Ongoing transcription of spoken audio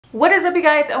What is up, you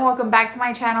guys, and welcome back to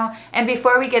my channel. And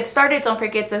before we get started, don't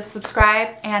forget to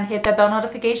subscribe and hit that bell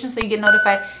notification so you get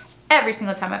notified every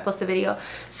single time I post a video.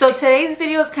 So today's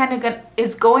video is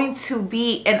going to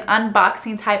be an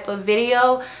unboxing type of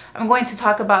video. I'm going to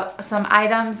talk about some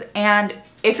items, and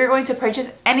if you're going to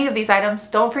purchase any of these items,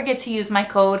 don't forget to use my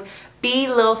code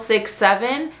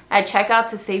BLIL67 at checkout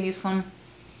to save you some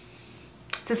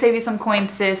coins,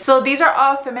 sis. So these are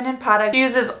all feminine products. She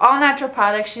uses all natural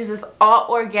products. She uses all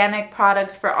organic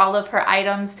products for all of her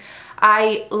items.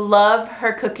 I love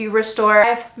her cookie restore.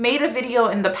 I've made a video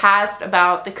in the past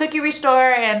about the cookie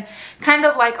restore and kind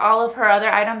of like all of her other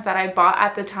items that I bought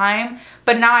at the time,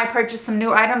 but now I purchased some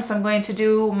new items, so I'm going to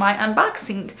do my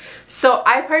unboxing. So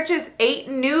I purchased 8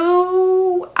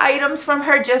 new items from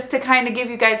her just to kind of give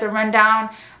you guys a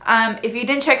rundown. If you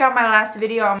didn't check out my last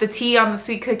video on the tea on the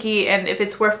sweet cookie and if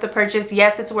it's worth the purchase,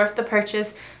 yes, it's worth the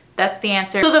purchase. That's the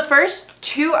answer. So the first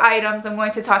 2 items I'm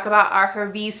going to talk about are her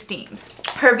V-Steams.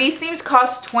 Her V-Steams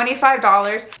cost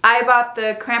 $25. I bought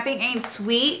the Cramping Ain't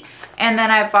Sweet, and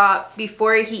then I bought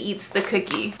Before He Eats the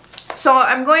Cookie. So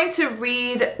I'm going to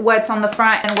read what's on the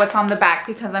front and what's on the back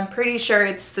because I'm pretty sure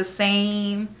it's the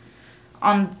same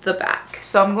on the back.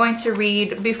 So I'm going to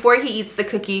read Before He Eats the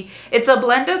Cookie. It's a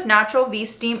blend of natural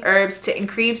V-Steam herbs to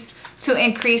increase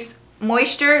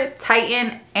moisture,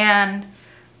 tighten, and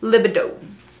libido.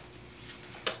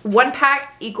 1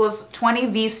 pack equals 20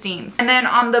 V-Steams. And then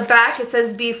on the back it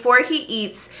says, Before He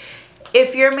Eats,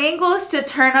 if your main goal is to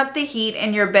turn up the heat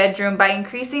in your bedroom by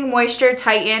increasing moisture,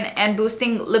 tighten, and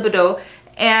boosting libido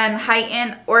and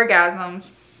heighten orgasms,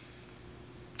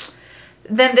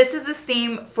 then this is a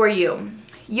steam for you.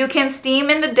 You can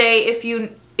steam in the day if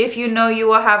you know you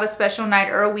will have a special night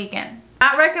or a weekend.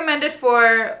 Not recommended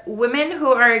for women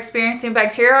who are experiencing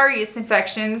bacterial or yeast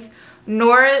infections,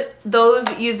 nor those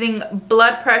using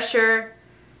blood pressure,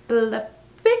 diabetic.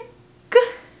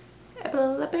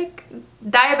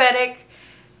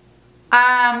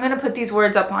 I'm gonna put these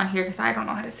words up on here because I don't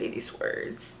know how to say these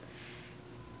words.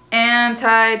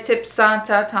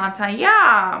 Anti-tipsanta,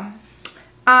 yeah.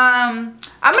 I'm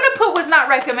gonna put was not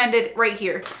recommended right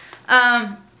here.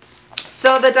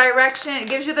 So the direction, it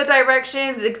gives you the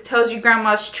directions, it tells you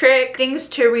grandma's trick, things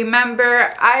to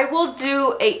remember. I will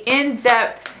do a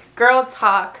in-depth girl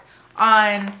talk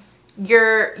on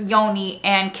your yoni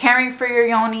and caring for your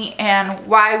yoni and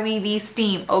why we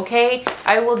V-steam, okay?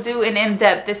 I will do an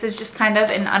in-depth. This is just kind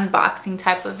of an unboxing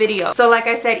type of video. So like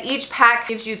I said, each pack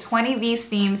gives you 20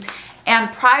 V-steams.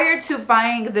 And prior to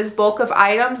buying this bulk of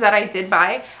items that I did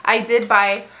buy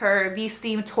her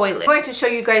V-Steam toilet. I'm going to show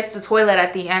you guys the toilet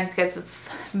at the end because it's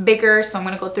bigger, so I'm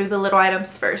going to go through the little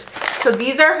items first. So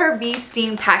these are her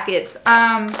V-Steam packets.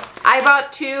 I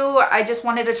bought 2. I just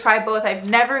wanted to try both. I've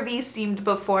never V-Steamed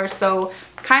before, so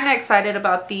kind of excited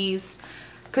about these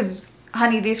because,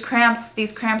 honey, these cramps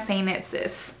ain't it,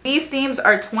 sis. V-Steams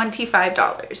are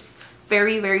 $25.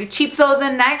 Very, very cheap. So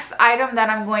the next item that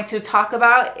I'm going to talk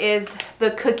about is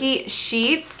the cookie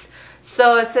sheets.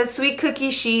 So it says sweet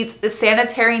cookie sheets, the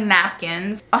sanitary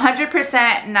napkins,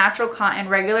 100% natural cotton,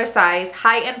 regular size,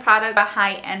 high-end product, a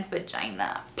high-end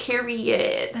vagina,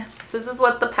 period. So this is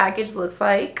what the package looks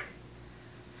like.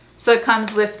 So it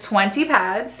comes with 20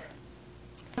 pads.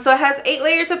 So it has 8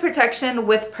 layers of protection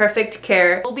with perfect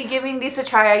care. We'll be giving these a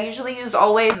try. I usually use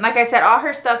Always. Like I said, all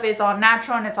her stuff is all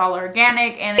natural and it's all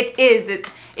organic, and it is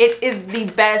the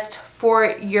best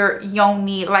for your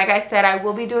yoni. Like I said, I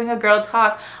will be doing a girl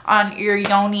talk on your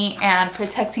yoni and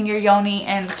protecting your yoni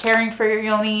and caring for your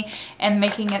yoni and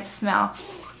making it smell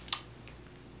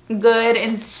good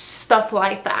and stuff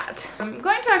like that. I'm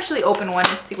going to actually open one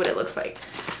and see what it looks like.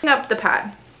 Picking up the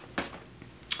pad.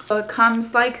 So it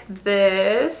comes like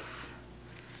this.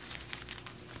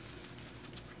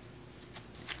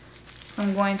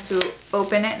 I'm going to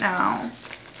open it now.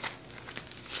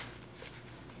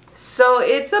 So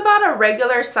it's about a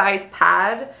regular size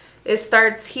pad. It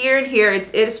starts here and here.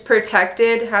 It is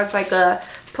protected. It has like a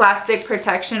plastic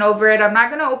protection over it. I'm not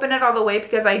going to open it all the way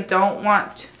because I don't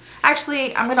want to.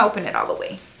 Actually, I'm going to open it all the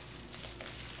way.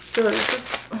 So this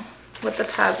is what the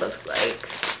pad looks like.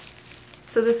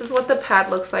 So this is what the pad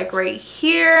looks like right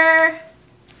here.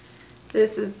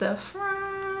 This is the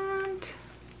front.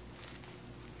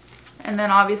 And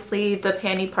then obviously the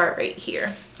panty part right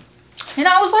here. And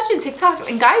I was watching TikTok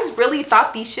and guys really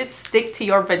thought these shit stick to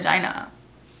your vagina.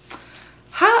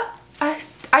 How?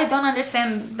 I don't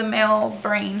understand the male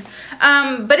brain.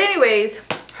 But anyways,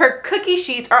 her cookie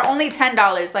sheets are only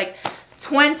 $10. Like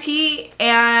 20,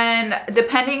 and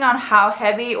depending on how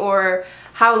heavy or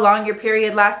how long your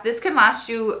period lasts. This can last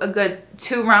you a good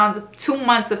 2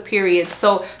 months of periods.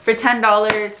 So for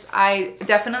 $10, I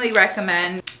definitely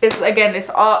recommend.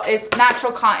 It's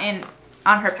natural cotton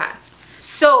on her pad.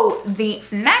 So the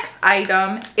next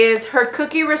item is her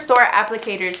cookie restore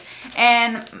applicators.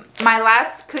 And my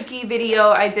last cookie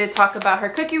video, I did talk about her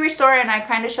cookie restore, and I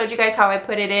kind of showed you guys how I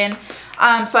put it in.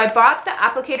 So I bought the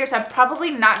applicators. I'm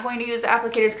probably not going to use the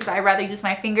applicators because I'd rather use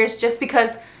my fingers, just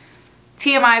because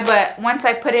TMI, but once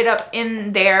I put it up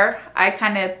in there, I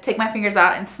kind of take my fingers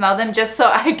out and smell them just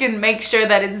so I can make sure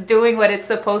that it's doing what it's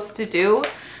supposed to do.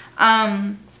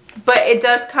 But it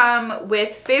does come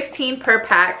with 15 per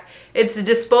pack. It's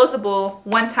disposable,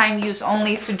 one-time use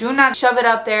only, so do not shove it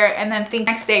up there and then think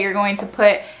next day you're going to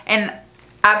put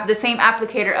the same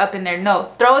applicator up in there. No,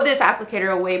 throw this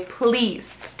applicator away,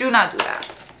 please. Do not do that.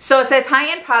 So it says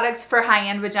high-end products for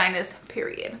high-end vaginas,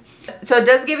 period. So it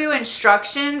does give you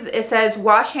instructions. It says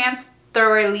wash hands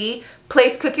thoroughly,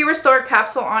 place cookie restore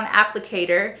capsule on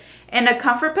applicator. In a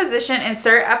comfort position,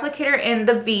 insert applicator in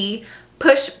the V,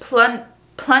 push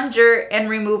plunger and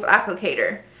remove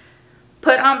applicator.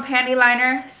 Put on panty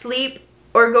liner, sleep,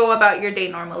 or go about your day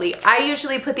normally. I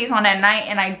usually put these on at night,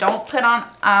 and I don't put on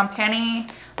panty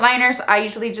liners. I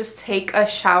usually just take a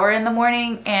shower in the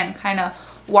morning and kind of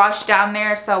wash down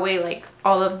there, so that way like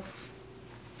all of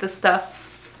the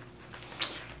stuff,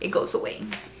 it goes away.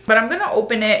 But I'm gonna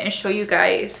open it and show you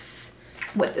guys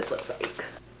what this looks like.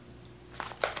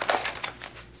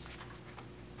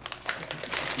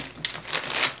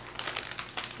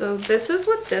 So this is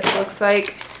what this looks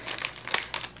like.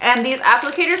 And these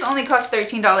applicators only cost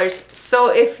 $13.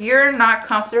 So if you're not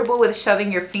comfortable with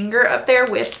shoving your finger up there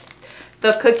with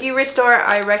the cookie restore,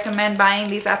 I recommend buying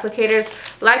these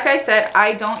applicators. Like I said,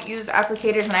 I don't use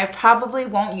applicators, and I probably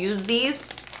won't use these.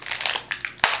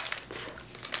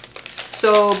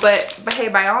 So, but hey,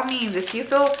 by all means, if you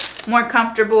feel more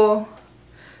comfortable.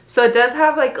 So it does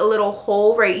have like a little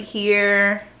hole right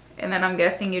here, and then I'm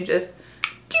guessing you just,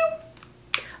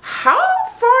 how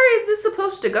far is this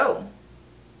supposed to go?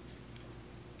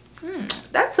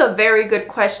 That's a very good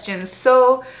question.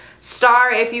 So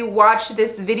Star, if you watch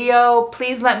this video,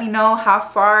 please let me know how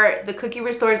far the cookie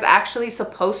restore is actually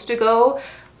supposed to go.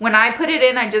 When I put it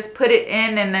in, I just put it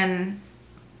in and then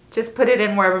just put it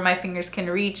in wherever my fingers can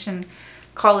reach and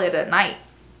call it a night.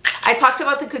 I talked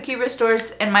about the cookie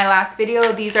restores in my last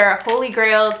video. These are holy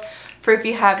grails for if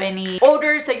you have any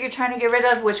odors that you're trying to get rid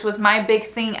of, which was my big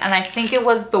thing, and I think it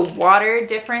was the water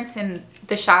difference in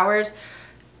the showers.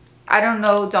 I don't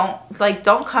know,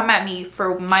 don't come at me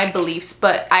for my beliefs,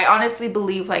 but I honestly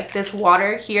believe like this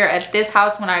water here at this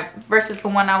house versus the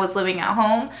one I was living at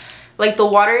home, like the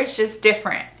water is just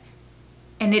different.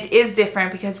 And it is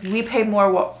different because we pay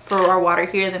more for our water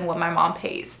here than what my mom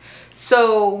pays.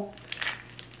 So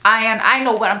I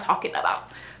know what I'm talking about.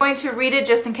 I'm going to read it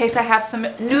just in case I have some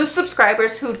new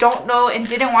subscribers who don't know and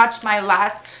didn't watch my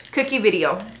last cookie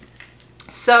video.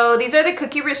 So these are the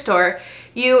cookie restore.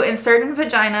 You insert in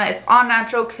vagina. It's all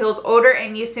natural, kills odor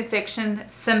and yeast infection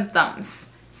symptoms.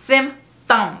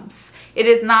 It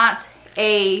is not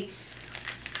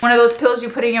one of those pills you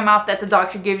put in your mouth that the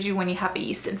doctor gives you when you have a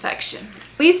yeast infection.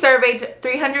 We surveyed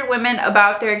 300 women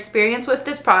about their experience with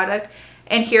this product,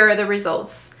 and here are the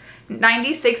results.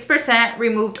 96%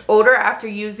 removed odor after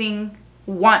using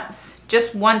once.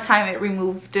 Just one time it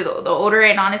removed the odor,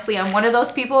 and honestly, I'm one of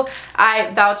those people. I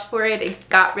vouch for it. It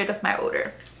got rid of my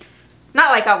odor.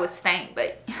 Not like I was stank,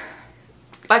 but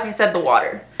like I said, the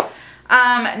water.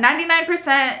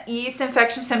 99% yeast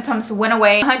infection symptoms went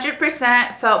away.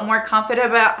 100% felt more confident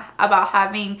about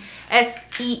having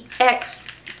sex.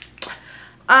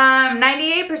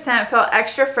 98% felt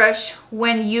extra fresh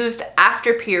when used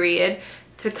after period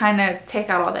to kind of take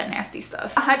out all that nasty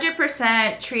stuff.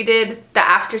 100% treated the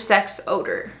after sex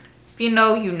odor. If you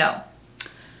know, you know.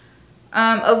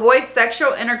 Avoid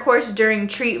sexual intercourse during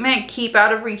treatment. Keep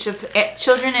out of reach of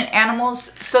children and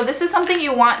animals. So this is something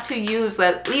you want to use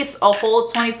at least a whole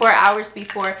 24 hours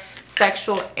before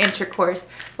sexual intercourse.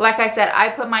 Like I said, I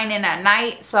put mine in at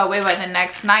night, so that way by the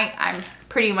next night I'm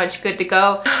pretty much good to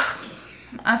go.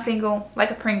 I'm single like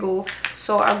a Pringle,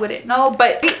 so I wouldn't know,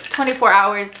 but 24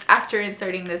 hours after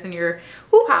inserting this in your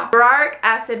hoo-ha. Boric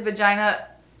acid vagina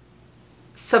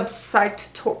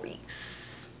substitutories.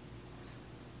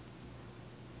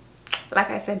 Like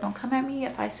I said, don't come at me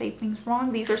if I say things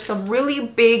wrong. These are some really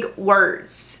big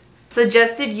words.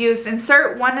 Suggested use.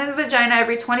 Insert one in the vagina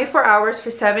every 24 hours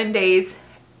for 7 days,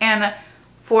 and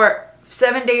for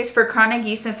 7 days for chronic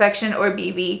yeast infection or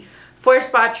BV. For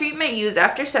spot treatment, use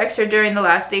after sex or during the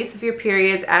last days of your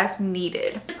periods as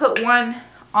needed. Put one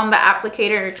on the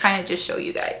applicator, trying to just show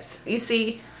you guys. You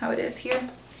see how it is here?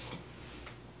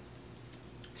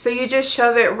 So you just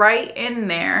shove it right in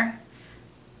there,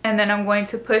 and then I'm going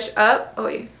to push up. Oh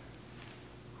wait,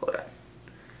 hold on.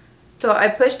 So I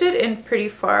pushed it in pretty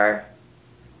far.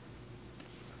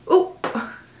 Ooh,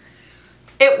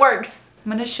 it works.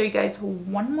 I'm gonna show you guys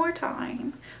one more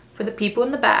time for the people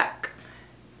in the back.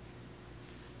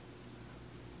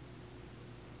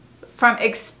 From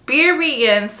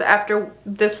experience, after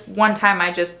this one time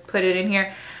I just put it in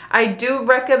here, I do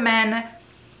recommend,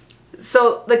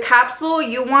 so the capsule,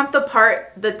 you want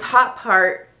the top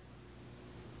part,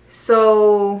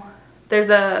 so there's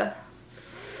a,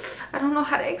 I don't know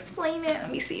how to explain it.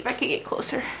 Let me see if I can get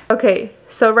closer. Okay,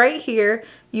 so right here,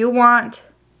 you want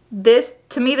this,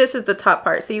 to me this is the top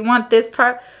part. So you want this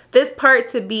part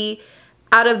to be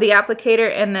out of the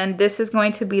applicator, and then this is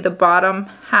going to be the bottom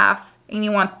half, and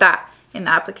you want that in the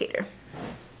applicator.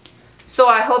 So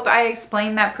I hope I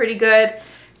explained that pretty good.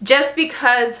 Just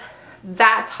because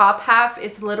that top half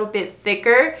is a little bit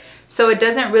thicker, so it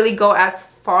doesn't really go as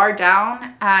far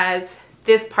down as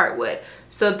this part would.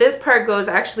 So this part goes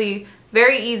actually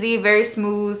very easy, very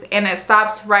smooth, and it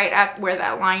stops right at where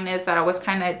that line is that I was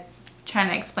kind of trying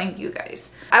to explain to you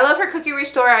guys. I love her Cookie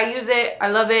Restore. I use it. I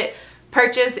love it.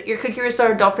 Purchase your Cookie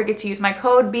Restore. Don't forget to use my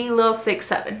code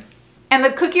BLIL67. And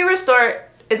the Cookie Restore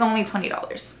is only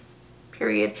 $20,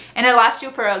 period. And it lasts you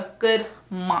for a good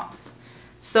month.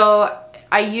 So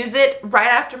I use it right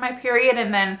after my period,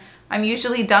 and then I'm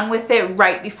usually done with it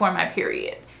right before my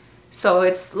period. So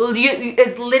it's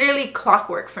literally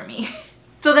clockwork for me.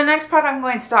 So the next product I'm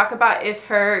going to talk about is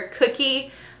her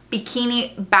Cookie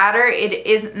Bikini Batter. It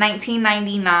is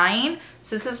 $19.99.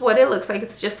 So this is what it looks like.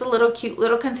 It's just a little cute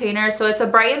little container. So it's a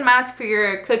brighten mask for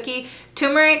your cookie,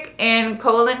 turmeric and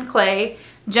kaolin clay,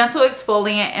 gentle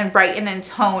exfoliant, and brighten and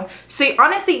tone. So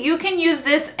honestly, you can use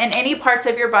this in any parts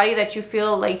of your body that you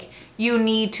feel like you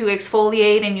need to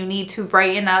exfoliate and you need to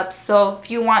brighten up. So if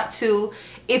you want to,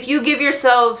 if you give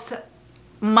yourselves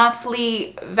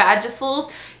monthly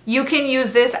vagicules, you can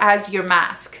use this as your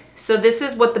mask. So this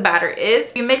is what the batter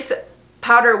is. You mix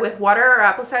powder with water or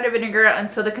apple cider vinegar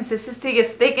until the consistency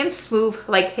is thick and smooth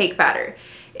like cake batter.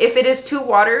 If it is too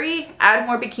watery, add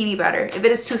more bikini batter. If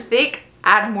it is too thick,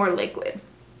 add more liquid.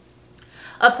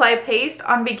 Apply paste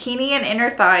on bikini and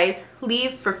inner thighs.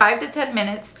 Leave for 5 to 10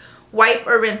 minutes. Wipe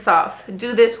or rinse off.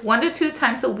 Do this 1 to 2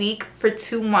 times a week for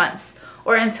 2 months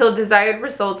or until desired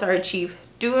results are achieved.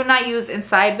 Do not use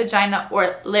inside vagina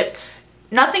or lips.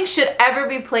 Nothing should ever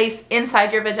be placed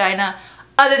inside your vagina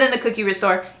other than the Cookie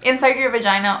Restore. Inside your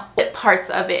vagina, parts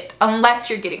of it, unless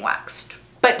you're getting waxed.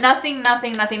 But nothing, not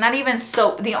even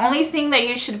soap. The only thing that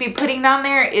you should be putting down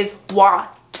there is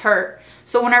water.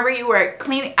 So whenever you are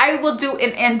cleaning, I will do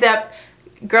an in-depth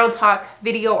girl talk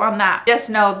video on that. Just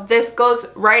know this goes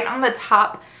right on the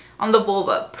top, on the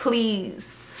vulva,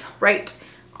 please, right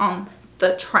on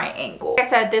the triangle. Like I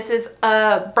said, this is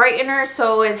a brightener,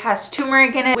 so it has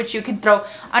turmeric in it, which you can throw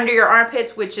under your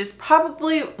armpits, which is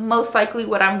probably most likely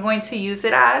what I'm going to use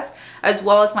it as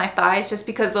well as my thighs, just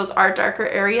because those are darker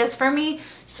areas for me.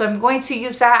 So I'm going to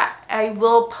use that. I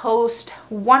will post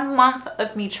 1 month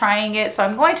of me trying it, so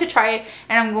I'm going to try it,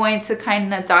 and I'm going to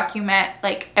kind of document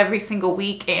like every single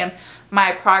week and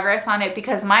my progress on it,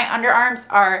 because my underarms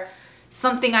are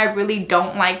something I really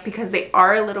don't like because they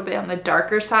are a little bit on the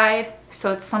darker side.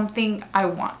 So it's something I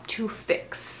want to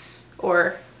fix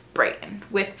or brighten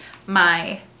with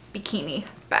my bikini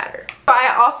batter.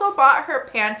 I also bought her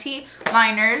panty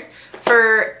liners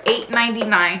for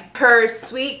 $8.99. Her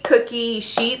Sweet Cookie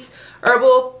Sheets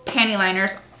Herbal Panty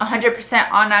Liners, 100%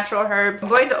 all natural herbs. I'm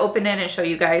going to open it and show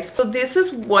you guys. So this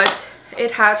is what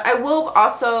it has. I will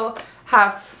also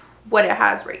have what it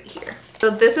has right here. So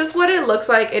this is what it looks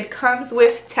like. It comes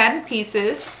with 10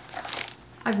 pieces.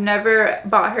 I've never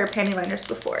bought her panty liners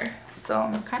before, so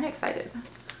I'm kind of excited.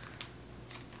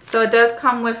 So it does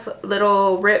come with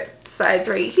little rip sides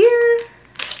right here.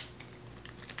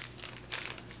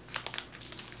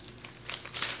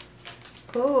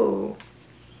 Oh.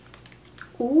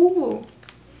 Ooh.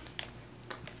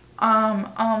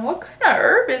 What kind of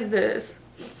herb is this?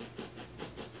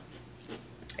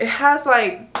 It has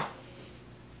like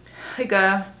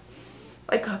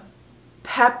a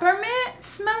peppermint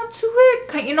smell to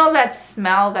it. You know that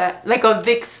smell, that like a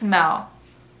Vicks smell.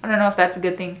 I don't know if that's a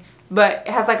good thing, but it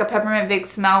has like a peppermint Vicks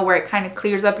smell where it kind of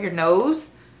clears up your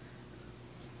nose.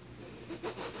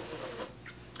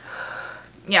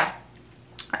 Yeah.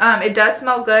 It does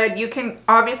smell good. You can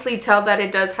obviously tell that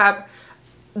it does have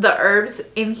the herbs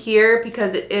in here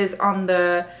because it is on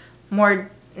the more,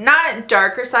 not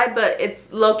darker side, but it's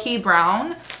low-key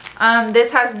brown.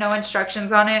 This has no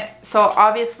instructions on it, so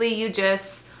obviously you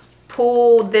just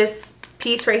pull this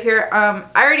piece right here. I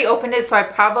already opened it, so I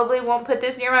probably won't put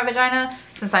this near my vagina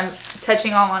since I'm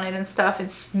touching all on it and stuff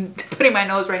and putting my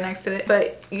nose right next to it.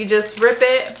 But you just rip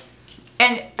it,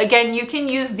 and again, you can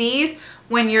use these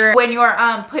when you're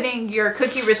putting your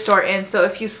cookie restore in. So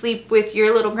if you sleep with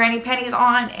your little granny panties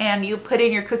on and you put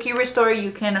in your cookie restore,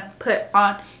 you can put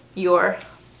on your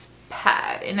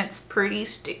pad, and it's pretty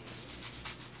sticky.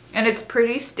 And it's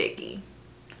pretty sticky,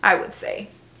 I would say.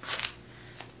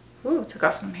 Ooh, took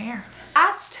off some hair.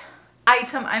 Last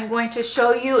item I'm going to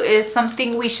show you is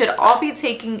something we should all be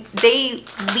taking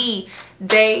daily.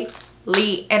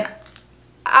 And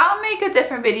I'll make a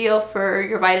different video for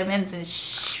your vitamins and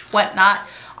whatnot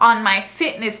on my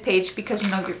fitness page, because you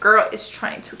know your girl is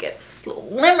trying to get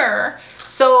slimmer.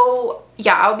 So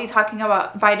yeah, I'll be talking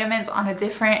about vitamins on a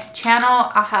different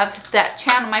channel. I'll have that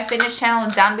channel, my fitness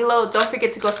channel, down below. Don't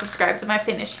forget to go subscribe to my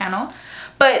fitness channel.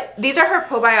 But these are her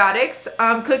probiotics.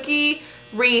 Cookie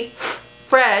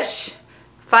Refresh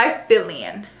 5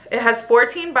 billion. It has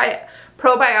 14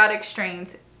 probiotic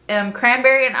strains.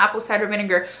 Cranberry and apple cider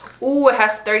vinegar. Ooh, it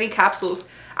has 30 capsules.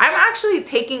 I'm actually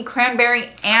taking cranberry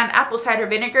and apple cider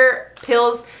vinegar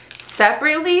pills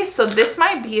separately, so this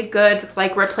might be a good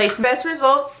like replacement. Best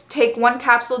results: take 1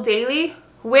 capsule daily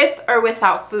with or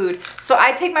without food. So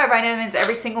I take my vitamins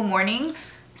every single morning,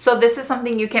 so this is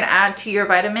something you can add to your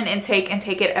vitamin intake and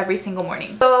take it every single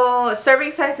morning. So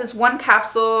serving size is 1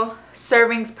 capsule.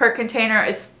 Servings per container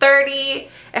is 30.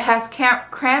 It has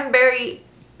cranberry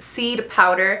seed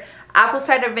powder, apple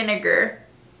cider vinegar,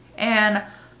 and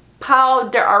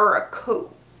powder. I don't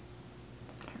know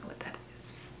what that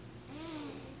is.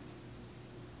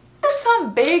 There's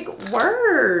some big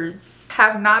words.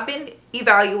 Have not been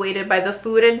evaluated by the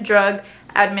Food and Drug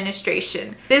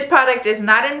Administration. This product is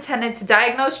not intended to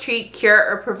diagnose, treat, cure,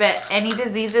 or prevent any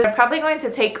diseases. I'm probably going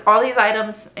to take all these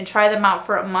items and try them out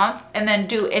for a month and then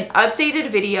do an updated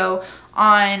video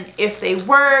on if they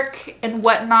work and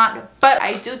whatnot. But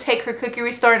I do take her Cookie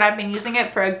Restore, and I've been using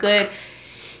it for a good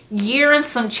year and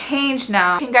some change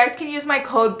now. You guys can use my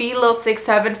code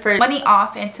BLIL67 for money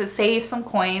off and to save some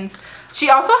coins. She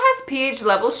also has pH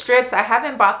level strips. I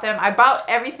haven't bought them. I bought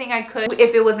everything I could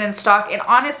if it was in stock, and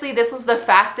honestly this was the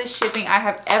fastest shipping I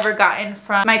have ever gotten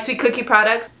from my Sweet Cookie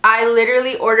products. I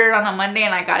literally ordered on a Monday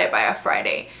and I got it by a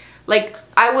Friday. Like,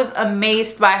 I was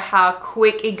amazed by how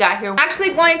quick it got here. I'm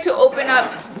actually going to open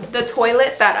up the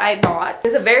toilet that I bought.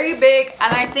 It's a very big,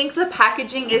 and I think the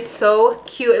packaging is so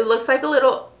cute. It looks like a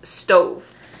little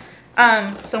stove.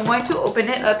 So I'm going to open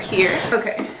it up here.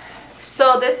 Okay,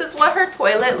 so this is what her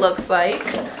toilet looks like.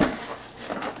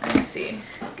 Let me see.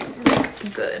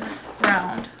 Good,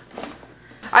 round.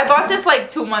 I bought this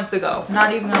like 2 months ago,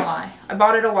 not even gonna lie. I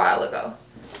bought it a while ago.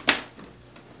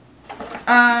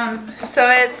 So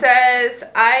it says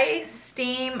I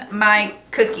steam my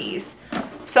cookies.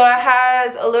 So it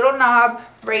has a little knob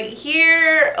right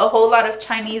here, a whole lot of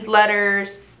Chinese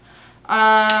letters,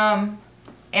 and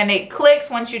it clicks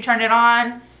once you turn it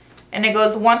on, and it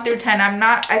goes 1 through 10.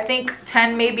 I think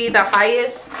 10 may be the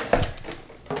highest.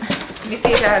 Let me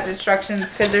see if it has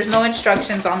instructions, because there's no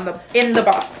instructions in the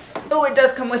box. Oh, it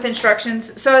does come with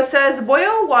instructions. So it says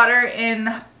boil water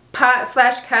in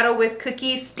pot/kettle with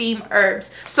cookies, steam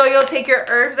herbs. So you'll take your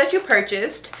herbs that you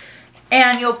purchased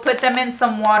and you'll put them in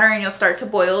some water and you'll start to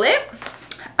boil it.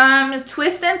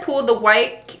 Twist and pull the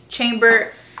white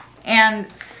chamber and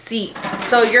seat.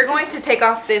 So you're going to take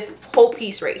off this whole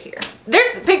piece right here.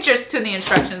 There's pictures to the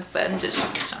instructions, but I'm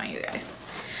just showing you guys.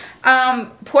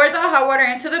 Pour the hot water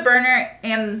into the burner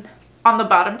and on the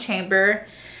bottom chamber.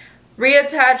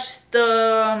 Reattach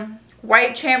the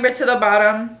white chamber to the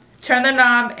bottom. Turn the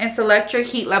knob and select your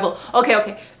heat level.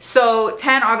 Okay. So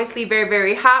 10 obviously very,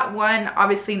 very hot. 1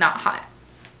 obviously not hot.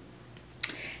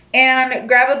 And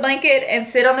grab a blanket and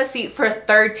sit on the seat for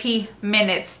 30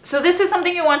 minutes. So this is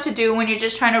something you want to do when you're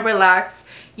just trying to relax.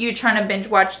 You're trying to binge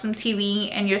watch some TV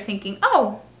and you're thinking,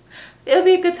 oh, it'll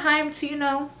be a good time to, you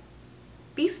know,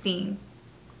 be steamed.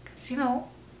 Because, you know,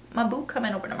 my boo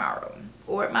coming over tomorrow.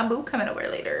 Or my boo coming over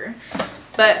later.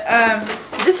 But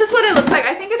this is what it looks like.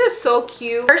 I think it is so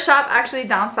cute. Her shop actually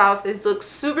down south looks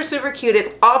super, super cute. It's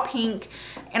all pink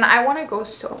and I want to go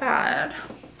so bad.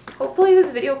 Hopefully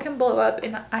this video can blow up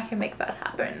and I can make that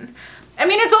happen. I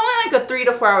mean, it's only like a 3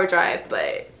 to 4 hour drive,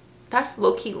 but that's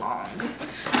low-key long.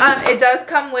 It does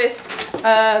come with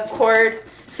a cord,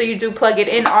 so you do plug it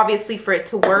in obviously for it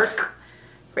to work.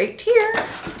 Right here,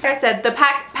 like I said, the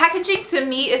packaging to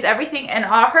me is everything, and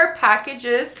all her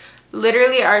packages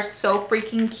literally are so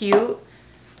freaking cute.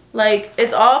 Like,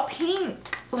 it's all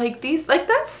pink, like these, like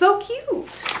that's so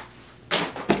cute.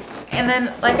 and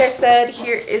then like I said,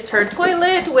 here is her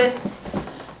toilet with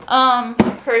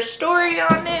her story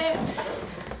on it.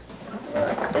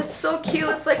 Look, it's so cute.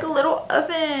 It's like a little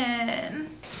oven.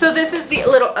 So this is the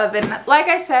little oven. Like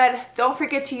I said, don't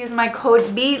forget to use my code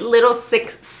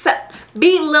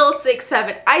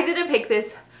BLITTLE67. I didn't pick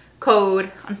this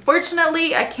code.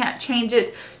 Unfortunately, I can't change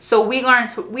it. So we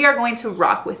are going to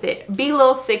rock with it.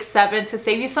 BLITTLE67 to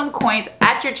save you some coins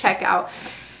at your checkout.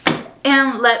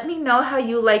 And let me know how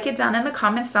you like it down in the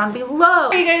comments down below.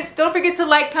 Hey guys, don't forget to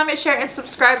like, comment, share, and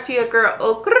subscribe to your girl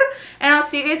Okra. And I'll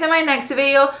see you guys in my next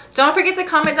video. Don't forget to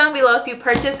comment down below if you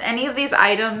purchased any of these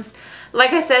items.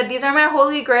 Like I said, these are my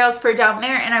holy grails for down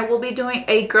there, and I will be doing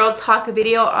a girl talk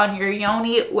video on your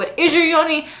yoni. What is your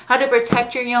yoni? How to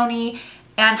protect your yoni,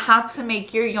 and how to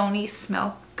make your yoni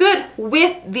smell good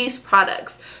with these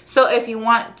products. So if you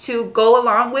want to go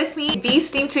along with me, be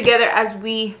steamed together as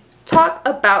we talk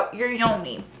about your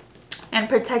yoni and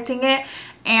protecting it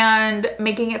and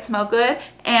making it smell good.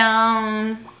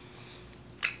 And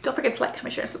don't forget to like,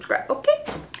 comment, share, and subscribe. Okay,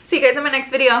 see you guys in my next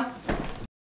video.